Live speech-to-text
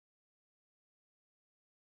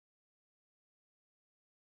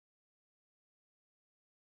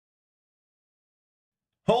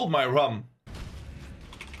Hold my rum.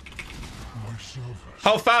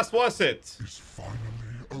 How fast was it? Is finally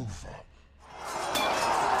over.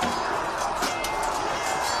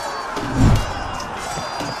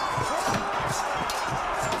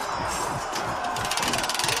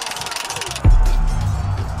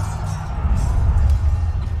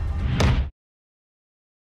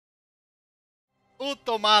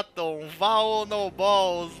 Ultimatum, Val no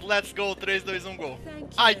balls, let's go, 3, 2, 1, go.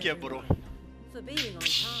 Ai, quebrou.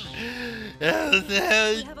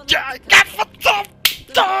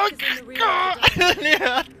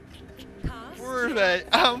 Poor, velho,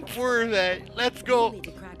 I'm poor, velho. Let's go.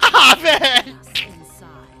 Ah, velho!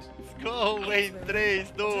 Let's go em 3,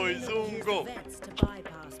 2, 1, go.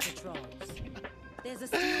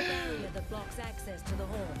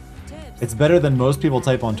 It's better than most people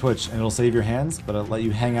type on Twitch, and it'll save your hands, but it'll let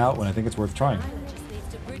you hang out when I think it's worth trying.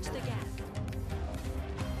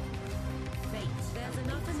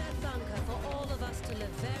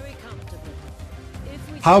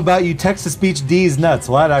 How about you text-to-speech D's nuts?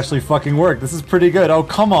 Well, that actually fucking worked. This is pretty good. Oh,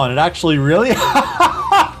 come on. It actually really?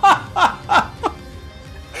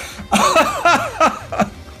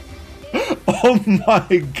 Oh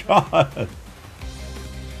my god.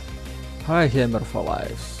 Hi, Hammer for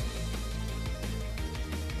Life.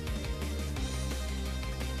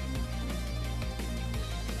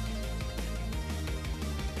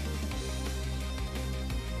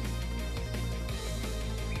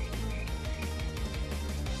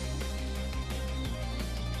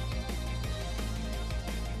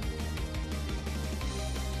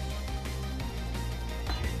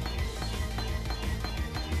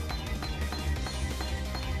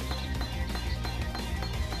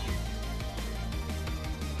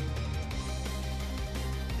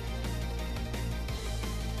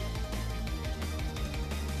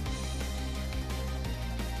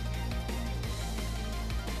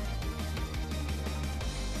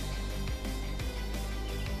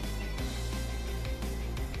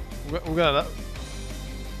 We're gonna.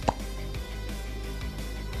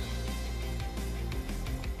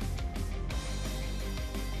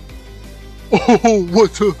 Oh,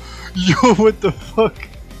 what the? Yo, what the fuck?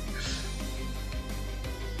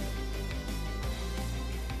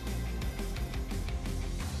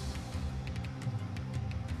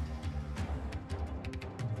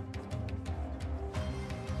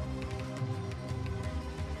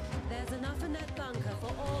 There's enough in that bunker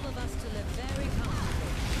for all of us to live very comfortably.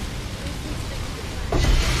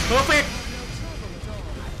 Perfect!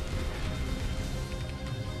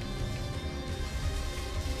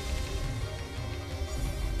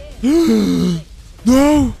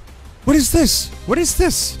 No! What is this? What is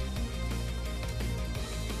this?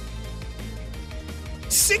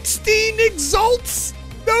 16 exalts?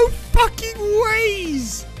 No fucking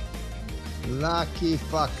ways! Lucky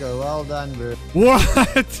fucker, well done, bro.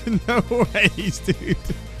 What? No ways, dude.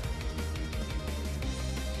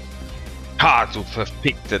 Ha, du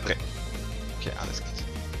verfickte Dreck. Okay, alles gut.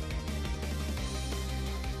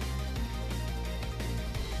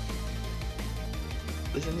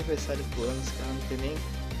 Dois aniversários por ano, esse cara não tem nem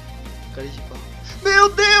cara de pau. Meu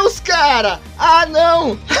Deus, cara! Ah,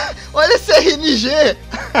 não! Olha esse RNG!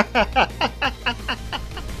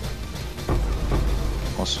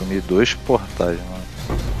 Consumir 2 portais, mano.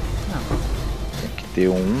 Tem que ter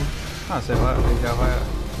um. Ah, você vai, já vai.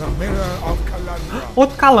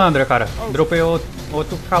 Outro calandra, cara. Dropei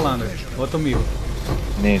outro calandra. Outro mil.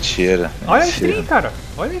 Mentira. Olha a stream, cara.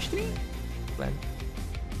 Olha a stream.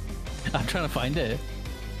 I'm trying to find it.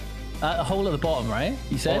 A hole at the bottom, right?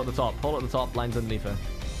 You said? Hole at the top. Hole at the top. Lines underneath her.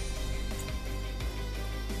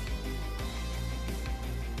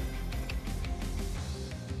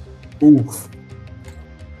 Oof.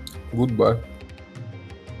 Goodbye.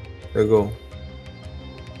 There you go.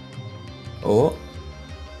 Oh.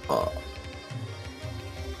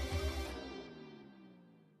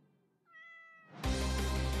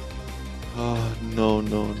 Oh, no,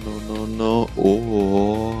 no, no, no, no.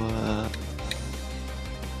 Oh.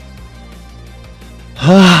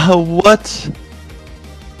 What?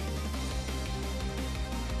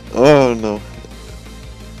 Oh no.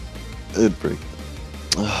 It break.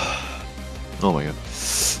 Oh my god.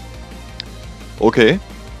 Okay.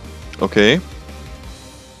 Okay.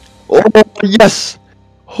 Oh yes!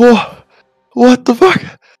 Oh, what the fuck?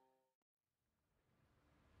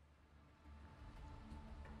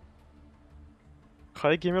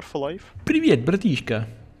 Hi, Gamer for Life. Привет, братишка.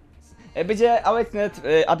 Będzie Outnet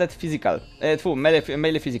Adet Physical.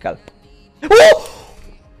 Melee Physical.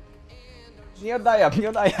 Nie oddaję,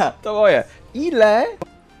 to moje. Ile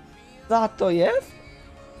za to jest?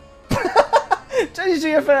 Cześć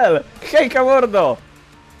GFL! Hejka mordo!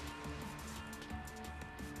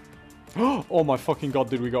 Oh my fucking god,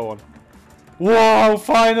 did we go on? Wow,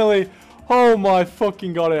 finally! Oh my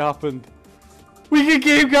fucking god, it happened. We can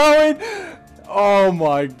keep going! Oh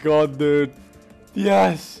my god, dude.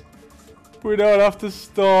 Yes! We don't have to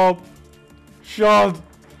stop. Shot!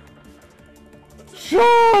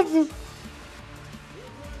 Shot!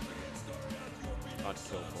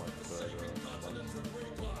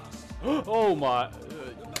 Oh my.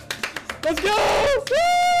 Let's go!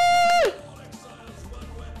 Woo!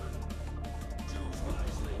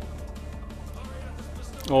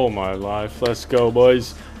 Oh my life. Let's go,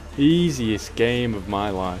 boys. Easiest game of my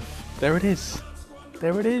life. There it is.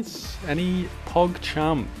 There it is. Any Pog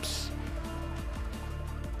champs?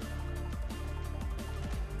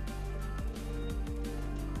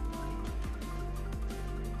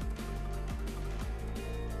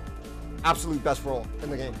 Absolute best roll in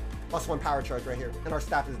the game. +1 power charge right here. And our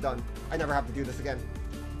staff is done. I never have to do this again.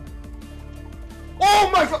 Oh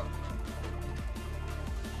my god!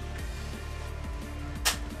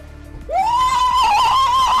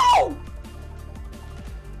 Woo!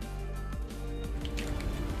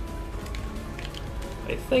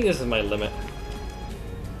 I think this is my limit.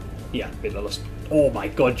 Yeah, oh my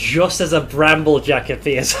god, just as a Bramblejack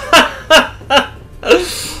appears.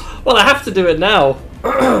 Well, I have to do it now.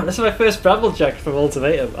 This is my first Bramblejack from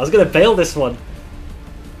Ultimatum. I was going to bail this one.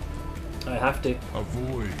 I have to.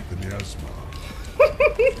 Avoid the miasma.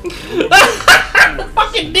 I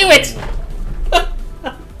fucking knew it!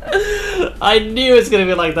 I knew it was going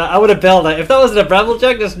to be like that. I would have bailed that. If that wasn't a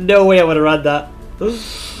Bramblejack, there's no way I would have run that.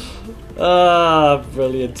 Ah,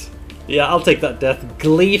 brilliant. Yeah, I'll take that death.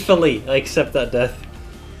 Gleefully, I accept that death.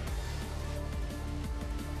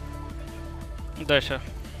 Дальше.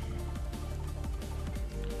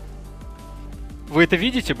 Вы это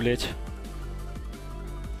видите, блять?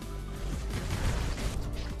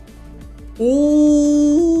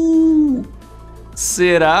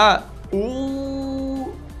 Será?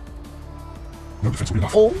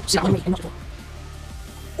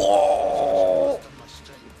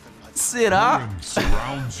 Será?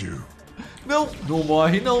 Não, não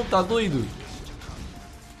morre não, tá doido?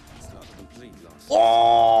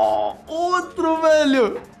 Oh, outro,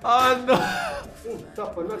 velho! Ah, não!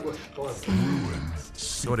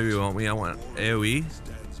 What do we want? I want AoE.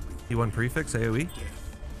 You want prefix AoE?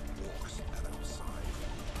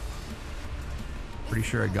 Pretty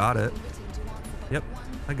sure I got it. Yep,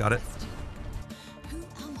 I got it. Who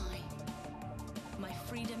am I? My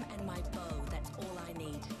freedom and my bow, that's all I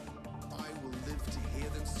need. I will live to hear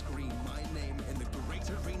them scream my name in the great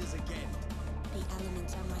arenas again. The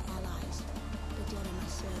elements are my allies, the dead are my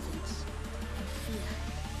servants, and fear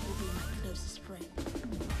will be my closest friend.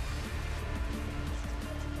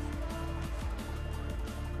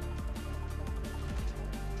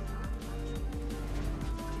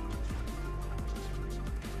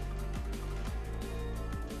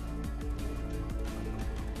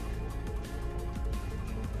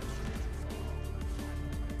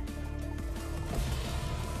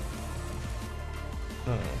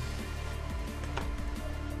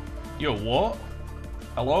 Yo, what?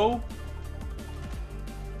 Hello?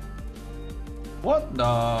 What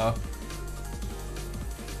the?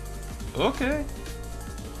 Okay.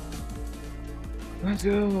 Let's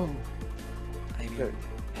go. I mean,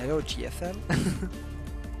 hello, GFL.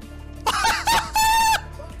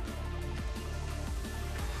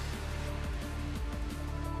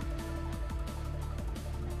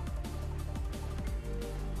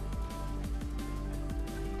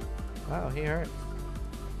 Wow, he hurt.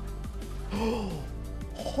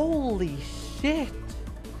 Holy shit!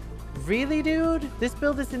 Really, dude? This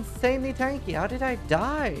build is insanely tanky. How did I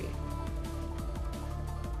die?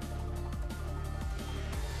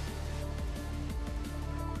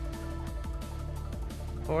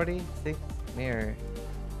 $46 mirror.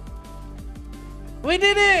 We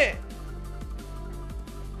did it!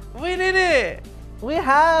 We did it! We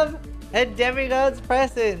have a demigod's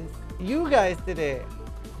presence. You guys did it.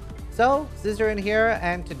 So, Scissor in here,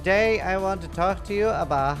 and today I want to talk to you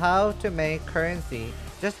about how to make currency.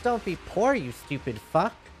 Just don't be poor, you stupid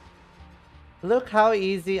fuck. Look how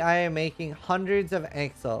easy I am making hundreds of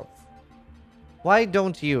Exiles. Why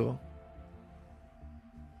don't you?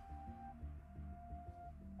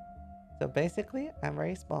 So basically, I'm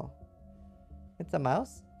very small. It's a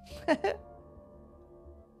mouse?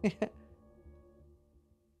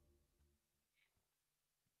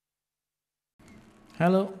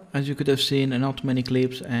 Hello, as you could have seen, not many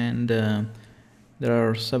clips, and there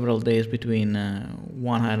are several days between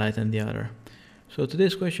one highlight and the other. So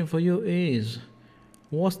today's question for you is,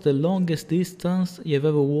 what's the longest distance you've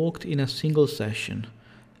ever walked in a single session?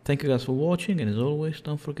 Thank you guys for watching, and as always,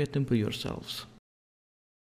 don't forget to improve yourselves.